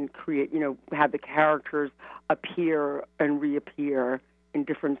 and create, have the characters appear and reappear in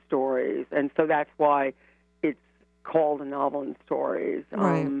different stories. And so that's why it's called a novel in stories.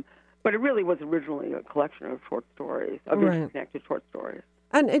 Right. But it really was originally a collection of short stories, of interconnected short stories.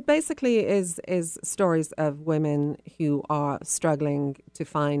 And it basically is stories of women who are struggling to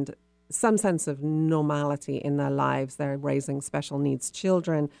find some sense of normality in their lives. They're raising special needs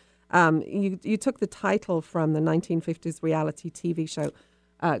children. You took the title from the 1950s reality TV show,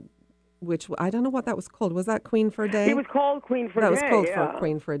 which I don't know what that was called. Was that Queen for a Day? It was called Queen for a Day. That was called for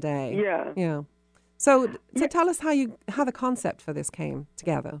Queen for a Day. Yeah. Yeah. So tell us how the concept for this came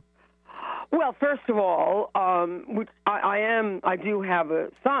together. Well, first of all, I do have a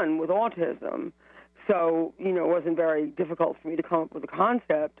son with autism, so it wasn't very difficult for me to come up with a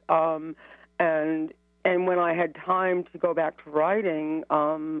concept. And when I had time to go back to writing,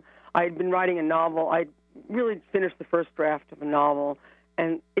 I had been writing a novel. I really finished the first draft of a novel,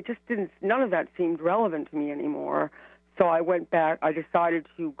 and it just didn't. None of that seemed relevant to me anymore. So I went back. I decided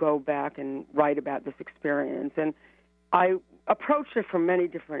to go back and write about this experience, and I approached it from many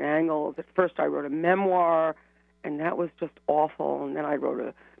different angles. At first I wrote a memoir, and that was just awful. And then I wrote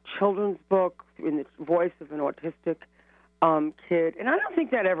a children's book in the voice of an autistic kid. And I don't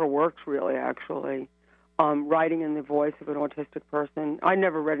think that ever works, really, actually, writing in the voice of an autistic person. I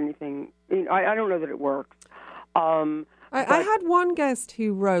never read anything. I don't know that it works. I had one guest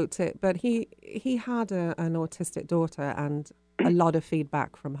who wrote it, but he had an autistic daughter and a lot of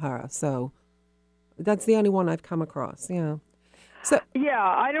feedback from her. So that's the only one I've come across, yeah. So yeah,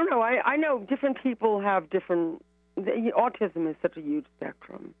 I don't know. I know different people have different. Autism is such a huge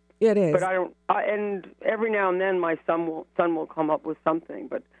spectrum. It is. But I don't. And every now and then, my son will come up with something.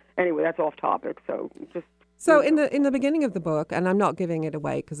 But anyway, that's off topic. So just. So in the beginning of the book, and I'm not giving it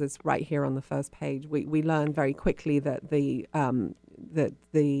away because it's right here on the first page, we learn very quickly that the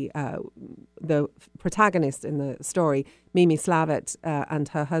protagonist in the story, Mimi Slavitt, and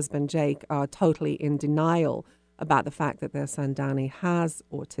her husband Jake are totally in denial about the fact that their son Danny has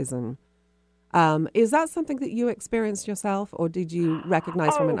autism. Is that something that you experienced yourself, or did you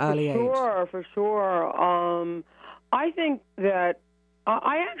recognize from an early age? For sure. I think that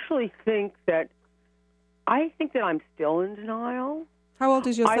I think that I'm still in denial. How old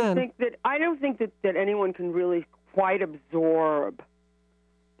is your son? I don't think that anyone can really quite absorb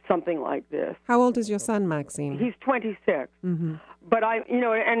something like this. How old is your son, Maxine? He's 26. Mm-hmm. But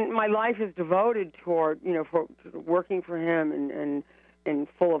and my life is devoted toward, for working for him and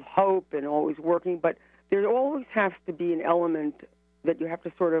full of hope and always working. But there always has to be an element that you have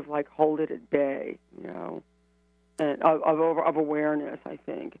to sort of like hold it at bay, and of awareness, I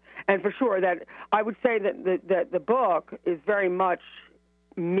think. And for sure that I would say that the book is very much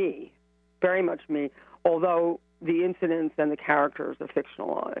me, although the incidents and the characters are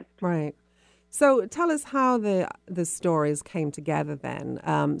fictionalized. Right. So tell us how the stories came together then.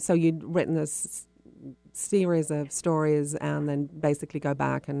 So you'd written this series of stories and then basically go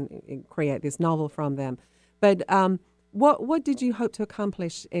back and create this novel from them. But what did you hope to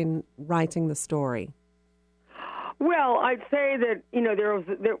accomplish in writing the story? Well, I'd say that,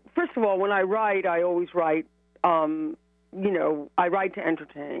 first of all, when I write, I always write, I write to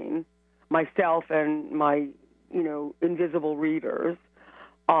entertain myself and my, invisible readers.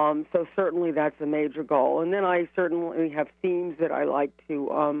 So certainly that's a major goal. And then I certainly have themes that I like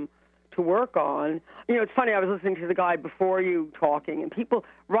to work on. It's funny, I was listening to the guy before you talking, and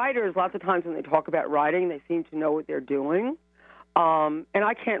writers, lots of times when they talk about writing, they seem to know what they're doing. And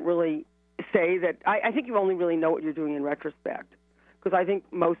I can't really say that. I think you only really know what you're doing in retrospect, because I think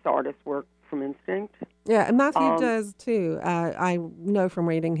most artists work from instinct. Yeah, and Matthew does too. I know from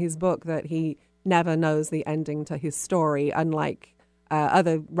reading his book that he never knows the ending to his story, unlike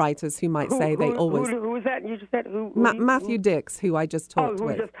other writers who might say they always... Who is that? You just said who? Matthew Dix, who I just talked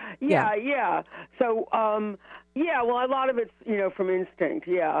with. Yeah. So, well, a lot of it's, from instinct,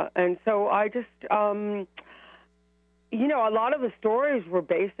 yeah. And so I just, a lot of the stories were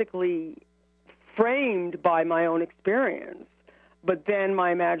basically framed by my own experience, but then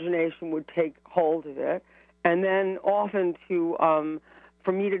my imagination would take hold of it. And then often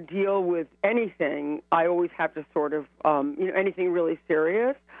for me to deal with anything, I always have to sort of, anything really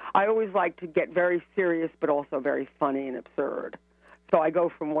serious, I always like to get very serious but also very funny and absurd. So I go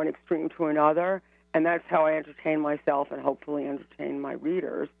from one extreme to another, and that's how I entertain myself and hopefully entertain my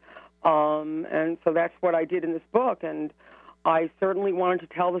readers. And so that's what I did in this book, and I certainly wanted to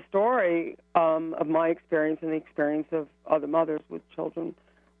tell the story of my experience and the experience of other mothers with children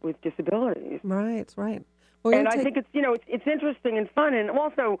with disabilities. Right. Well, and I think it's it's interesting and fun. And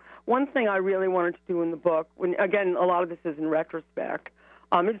also, one thing I really wanted to do in the book, again, a lot of this is in retrospect.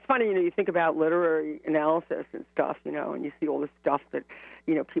 It's funny, you think about literary analysis and stuff, and you see all this stuff that,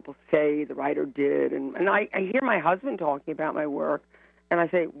 people say the writer did. And I hear my husband talking about my work, and I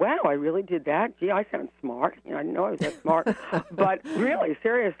say, wow, I really did that? Gee, I sound smart. I didn't know I was that smart. But really,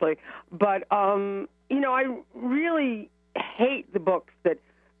 seriously. But, I really hate the books that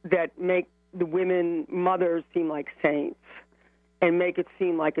make the women, mothers, seem like saints and make it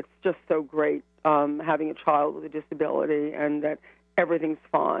seem like it's just so great having a child with a disability and that everything's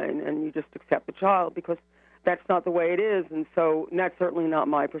fine and you just accept the child, because that's not the way it is. And that's certainly not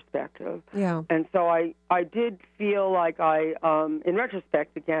my perspective. Yeah. And so I did feel like I, in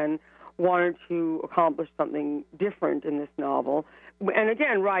retrospect again, wanted to accomplish something different in this novel. And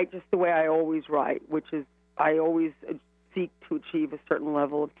again, write just the way I always write, which is I always seek to achieve a certain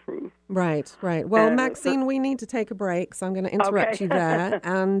level of truth. Right. Well, Maxine, we need to take a break, so I'm going to interrupt you there.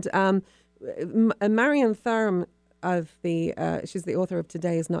 And Marian Thurm she's the author of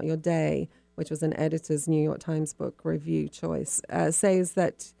Today Is Not Your Day, which was an editor's New York Times book review choice, says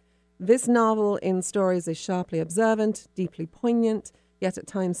that this novel in stories is sharply observant, deeply poignant, yet at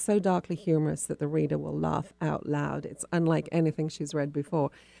times so darkly humorous that the reader will laugh out loud. It's unlike anything she's read before.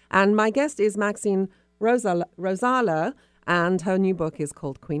 And my guest is Maxine Rosaler, and her new book is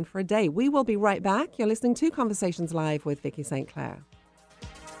called Queen for a Day. We will be right back. You're listening to Conversations Live with Vicki St. Clair.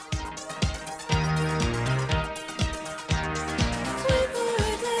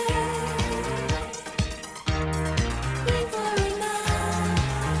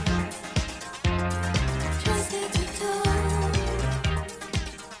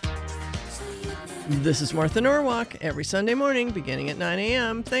 This is Martha Norwalk. Every Sunday morning, beginning at 9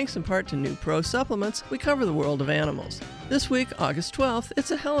 a.m., thanks in part to New Pro Supplements, we cover the world of animals. This week, August 12th, it's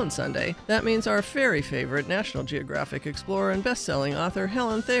a Helen Sunday. That means our very favorite National Geographic explorer and best-selling author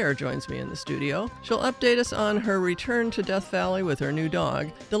Helen Thayer joins me in the studio. She'll update us on her return to Death Valley with her new dog,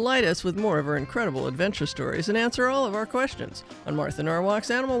 delight us with more of her incredible adventure stories, and answer all of our questions on Martha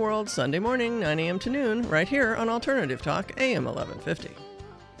Norwalk's Animal World, Sunday morning, 9 a.m. to noon, right here on Alternative Talk, AM 1150.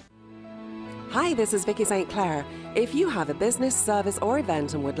 Hi, this is Vicki St. Clair. If you have a business, service, or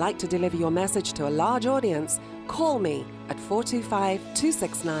event and would like to deliver your message to a large audience, call me at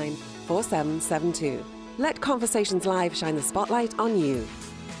 425-269-4772. Let Conversations Live shine the spotlight on you.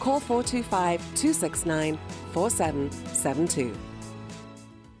 Call 425-269-4772.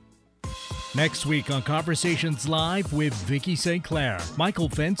 Next week on Conversations Live with Vicki St. Clair, Michael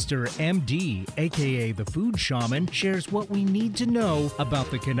Fenster, MD, aka the Food Shaman, shares what we need to know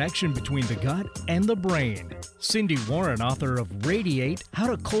about the connection between the gut and the brain. Cindy Warren, author of Radiate, How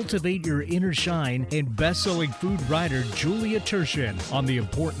to Cultivate Your Inner Shine, and best-selling food writer Julia Turshin on the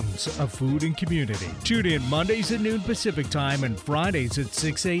importance of food and community. Tune in Mondays at noon Pacific Time and Fridays at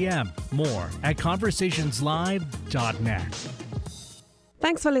 6 a.m. More at conversationslive.net.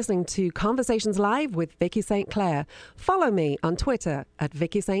 Thanks for listening to Conversations Live with Vicki St. Clair. Follow me on Twitter at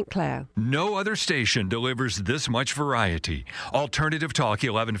Vicki St. Clair. No other station delivers this much variety. Alternative Talk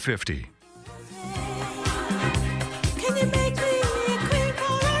 1150.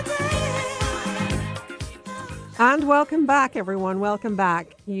 And welcome back, everyone. Welcome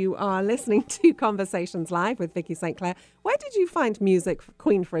back. You are listening to Conversations Live with Vicki St. Clair. Where did you find music for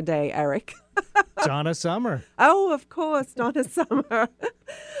Queen for a Day, Eric? Donna Summer. Oh, of course, Donna Summer.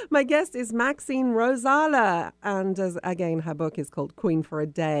 My guest is Maxine Rosaler, and again, her book is called Queen for a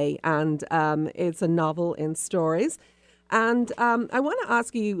Day, and it's a novel in stories. And I want to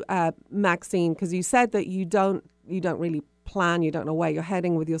ask you, Maxine, because you said that you don't really plan, you don't know where you're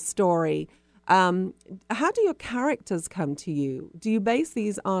heading with your story. How do your characters come to you? Do you base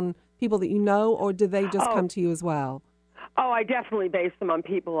these on people that you know, or do they just come to you as well? Oh, I definitely base them on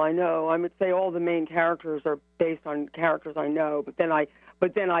people I know. I would say all the main characters are based on characters I know, but then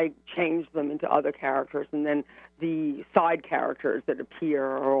I change them into other characters, and then the side characters that appear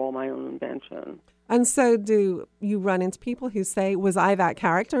are all my own invention. And so do you run into people who say, was I that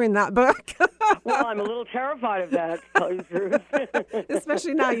character in that book? Well, I'm a little terrified of that, to tell you the truth.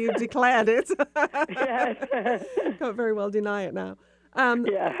 Especially now you've declared it. Yes. Can't very well deny it now.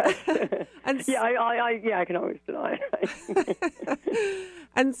 Yeah. And I can always deny it.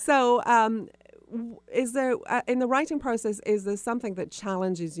 And so is there, in the writing process, is there something that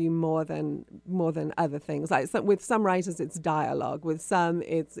challenges you more than other things? Like with some writers, it's dialogue. With some,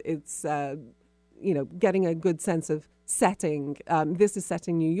 it's getting a good sense of setting. This is set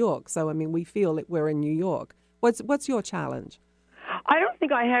in New York, so I mean, we feel that we're in New York. What's your challenge? I don't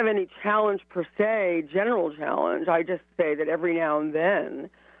think I have any challenge per se, general challenge. I just say that every now and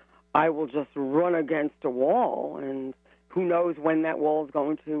then I will just run against a wall, and who knows when that wall is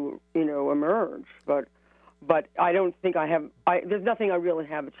going to, emerge. But I don't think there's nothing I really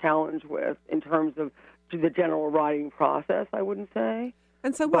have a challenge with in terms of the general writing process, I wouldn't say.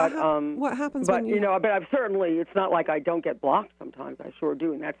 And so what happens when you... but I've certainly, it's not like I don't get blocked sometimes. I sure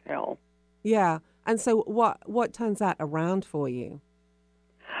do, and that's hell. Yeah. And so what turns that around for you?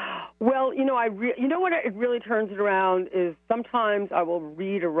 Well, what it really turns it around is sometimes I will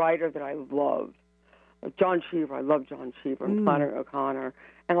read a writer that I love. John Cheever, I love John Cheever and Flannery O'Connor,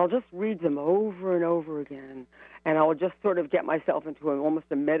 and I'll just read them over and over again, and I'll just sort of get myself into almost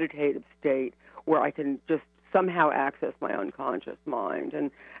a meditative state where I can just somehow access my unconscious mind, and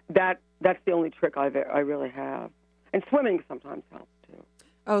that's the only trick I really have. And swimming sometimes helps too.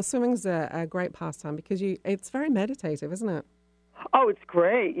 Oh, swimming's a great pastime because it's very meditative, isn't it? Oh, it's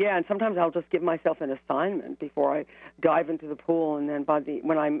great, yeah. And sometimes I'll just give myself an assignment before I dive into the pool, and then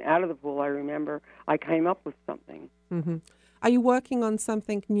when I'm out of the pool, I remember I came up with something. Mm-hmm. Are you working on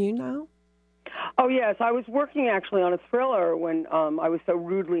something new now? Oh, yes. I was working actually on a thriller when I was so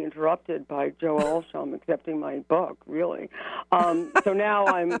rudely interrupted by Joe Olsham accepting my book, really. So now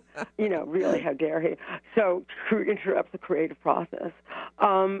I'm, really, how dare he? So interrupts the creative process.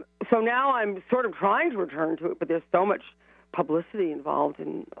 So now I'm sort of trying to return to it, but there's so much publicity involved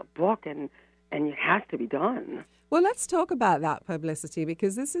in a book, and it has to be done. Well, let's talk about that publicity,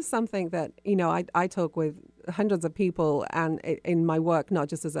 because this is something that, I talk with hundreds of people and in my work, not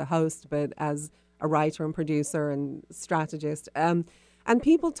just as a host, but as a writer and producer and strategist. And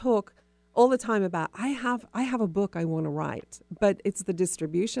people talk all the time about, I have a book I want to write, but it's the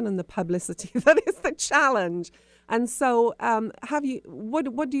distribution and the publicity that is the challenge. And so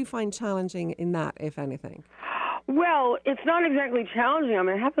what do you find challenging in that, if anything? Well, it's not exactly challenging. I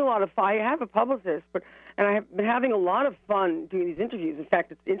mean, I have a publicist, and I have been having a lot of fun doing these interviews. In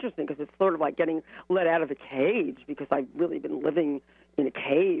fact, it's interesting because it's sort of like getting let out of the cage, because I've really been living in a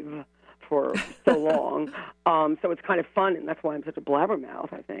cave for so long. So it's kind of fun, and that's why I'm such a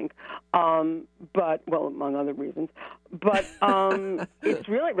blabbermouth, I think. But, well, among other reasons. But it's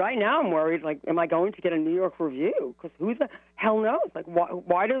really, right now I'm worried, like, am I going to get a New York review? Because who the hell knows? Like,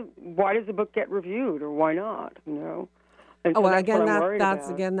 why does the book get reviewed, or why not, And so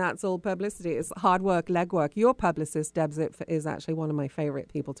that's all publicity. It's hard work, legwork. Your publicist, Deb Zipf, is actually one of my favorite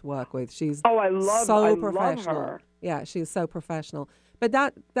people to work with. She's so professional. Love her. Yeah, she's so professional. But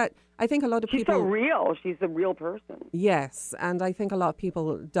that I think a lot of people... She's so real. She's a real person. Yes, and I think a lot of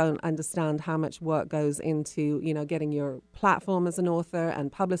people don't understand how much work goes into, getting your platform as an author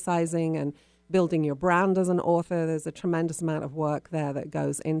and publicizing and building your brand as an author. There's a tremendous amount of work there that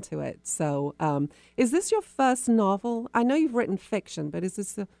goes into it. So is this your first novel? I know you've written fiction, but is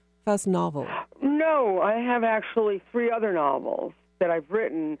this the first novel? No, I have actually 3 other novels that I've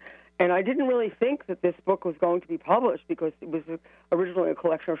written, and I didn't really think that this book was going to be published because it was originally a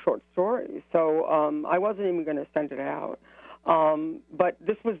collection of short stories. So I wasn't even going to send it out. But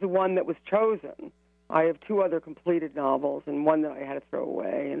this was the one that was chosen. I have 2 other completed novels, and one that I had to throw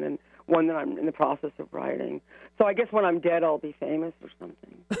away, and then one that I'm in the process of writing. So I guess when I'm dead, I'll be famous or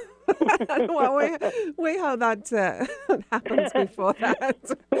something. Well, we hope that happens before that.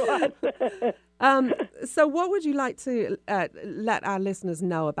 So what would you like to let our listeners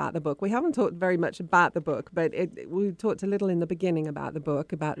know about the book? We haven't talked very much about the book, but we talked a little in the beginning about the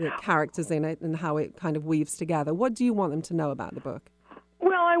book, about the characters in it and how it kind of weaves together. What do you want them to know about the book?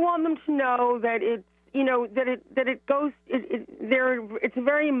 Well, I want them to know that it's, it's a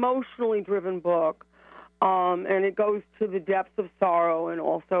very emotionally driven book, and it goes to the depths of sorrow, and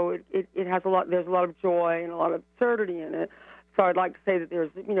also it has there's a lot of joy and a lot of absurdity in it. So I'd like to say that there's,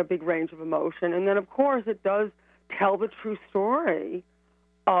 a big range of emotion. And then, of course, it does tell the true story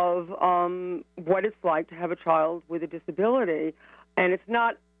of what it's like to have a child with a disability. And it's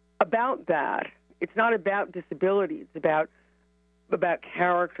not about that. It's not about disability. It's about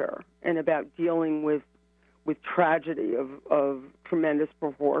character and about dealing with tragedy of tremendous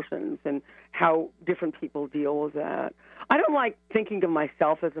proportions and how different people deal with that. I don't like thinking of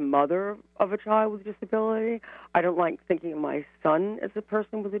myself as a mother of a child with a disability. I don't like thinking of my son as a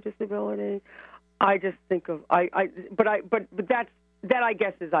person with a disability. I just think of but that I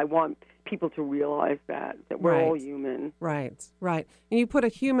guess is I want people to realize that we're all human. Right. And you put a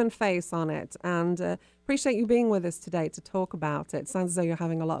human face on it, and appreciate you being with us today to talk about it. Sounds as though you're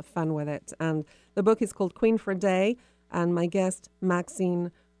having a lot of fun with it. And the book is called Queen for a Day, and my guest,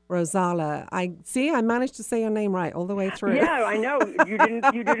 Maxine Rosaler. I managed to say your name right all the way through. Yeah, I know. You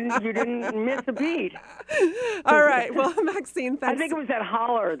didn't miss a beat. All right. Well, Maxine, thanks. I think it was that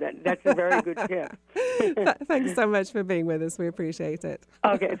holler that's a very good tip. Thanks so much for being with us. We appreciate it.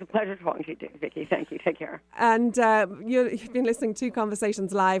 Okay, it's a pleasure talking to you, Vicki. Thank you. Take care. And you've been listening to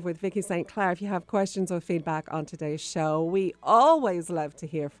Conversations Live with Vicki St. Clair. If you have questions or feedback on today's show, we always love to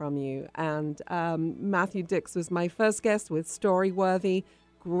hear from you. And Matthew Dix was my first guest with Storyworthy.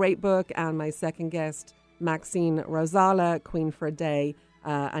 Great book. And my second guest, Maxine Rosaler, Queen for a Day,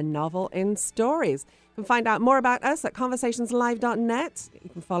 a novel in stories. You can find out more about us at conversationslive.net.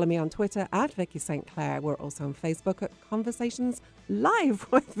 You can follow me on Twitter at Vicki St. Clair. We're also on Facebook at Conversations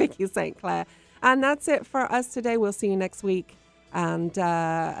Live with Vicki St. Clair. And that's it for us today. We'll see you next week. And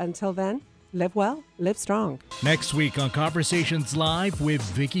until then, live well, live strong. Next week on Conversations Live with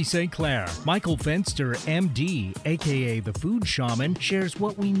Vicki St. Clair, Michael Fenster, MD, a.k.a. the Food Shaman, shares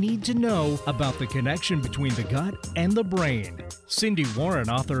what we need to know about the connection between the gut and the brain. Cindy Warren,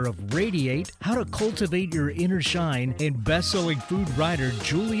 author of Radiate, How to Cultivate Your Inner Shine, and best-selling food writer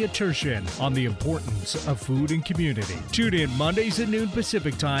Julia Turshin on the importance of food and community. Tune in Mondays at noon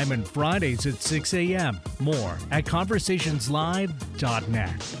Pacific Time and Fridays at 6 a.m. More at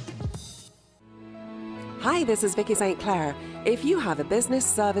conversationslive.net. Hi, this is Vicki St. Clair. If you have a business,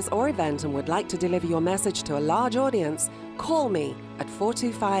 service, or event and would like to deliver your message to a large audience, call me at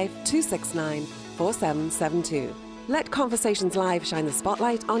 425-269-4772. Let Conversations Live shine the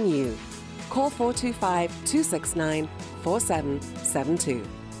spotlight on you. Call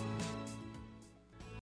 425-269-4772.